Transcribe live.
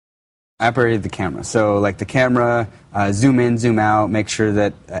I operated the camera. So, like the camera, zoom in, zoom out, make sure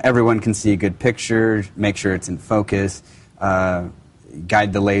that everyone can see a good picture, make sure it's in focus,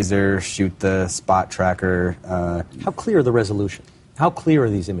 guide the laser, shoot the spot tracker. How clear the resolution? How clear are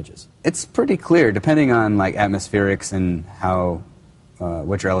these images? It's pretty clear, depending on like atmospherics and how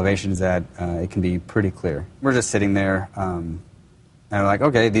what your elevation is at. It can be pretty clear. We're just sitting there, and we're like,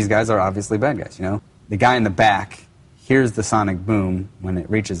 okay, these guys are obviously bad guys. You know, the guy in the back hears the sonic boom when it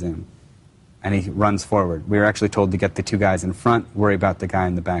reaches him, and he runs forward. We were actually told to get the two guys in front, worry about the guy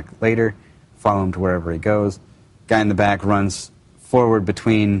in the back later, follow him to wherever he goes. Guy in the back runs forward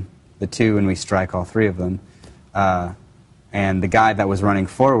between the two, and we strike all three of them. And the guy that was running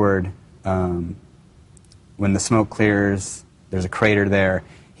forward, when the smoke clears, there's a crater there,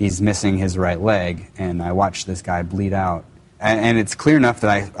 he's missing his right leg, and I watched this guy bleed out. And it's clear enough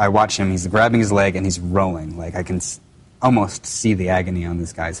that I watch him, he's grabbing his leg and he's rolling. Like I can almost see the agony on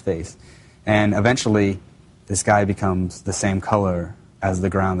this guy's face. And eventually, this guy becomes the same color as the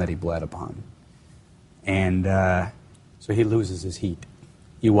ground that he bled upon. And so he loses his heat.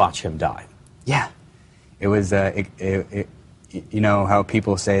 You watch him die. Yeah. It was, you know how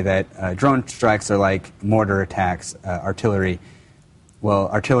people say that drone strikes are like mortar attacks, artillery. Well,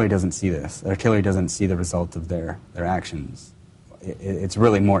 artillery doesn't see this. Artillery doesn't see the result of their actions. It's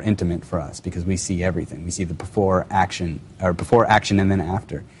really more intimate for us because we see everything. We see the before action and then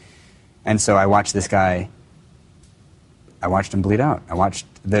after. And so I watched this guy, I watched him bleed out. I watched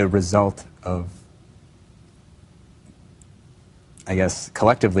the result of, I guess,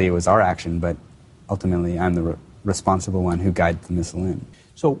 collectively it was our action, but ultimately I'm the responsible one who guided the missile in.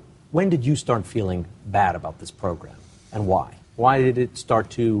 So when did you start feeling bad about this program, and why? Why did it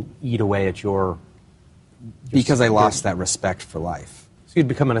start to eat away at your Because I lost that respect for life. So you'd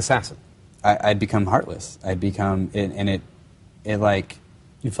become an assassin? I'd become heartless. I'd become, it like...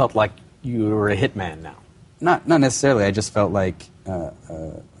 You felt like you were a hitman now? Not necessarily. I just felt like a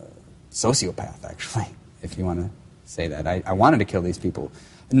sociopath, actually, if you want to say that. I wanted to kill these people.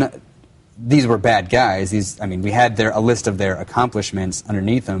 These were bad guys. I mean, we had a list of their accomplishments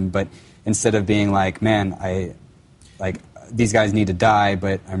underneath them, but instead of being like, man, these guys need to die,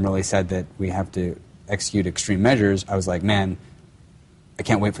 but I'm really sad that we have to execute extreme measures, I was like, man, I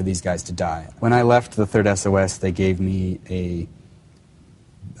can't wait for these guys to die. When I left the 3rd SOS, they gave me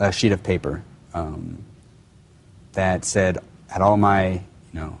a sheet of paper that had all my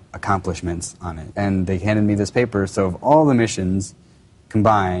accomplishments on it. And they handed me this paper, so of all the missions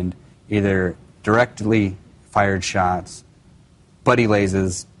combined, either directly fired shots, buddy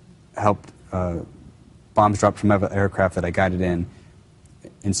lasers, helped bombs dropped from aircraft that I guided in,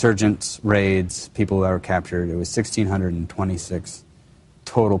 insurgents, raids, people that were captured. It was 1,626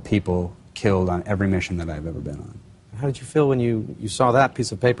 total people killed on every mission that I've ever been on. How did you feel when you saw that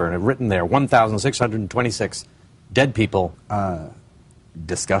piece of paper and it written there, 1,626 dead people?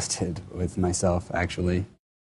 Disgusted with myself, actually.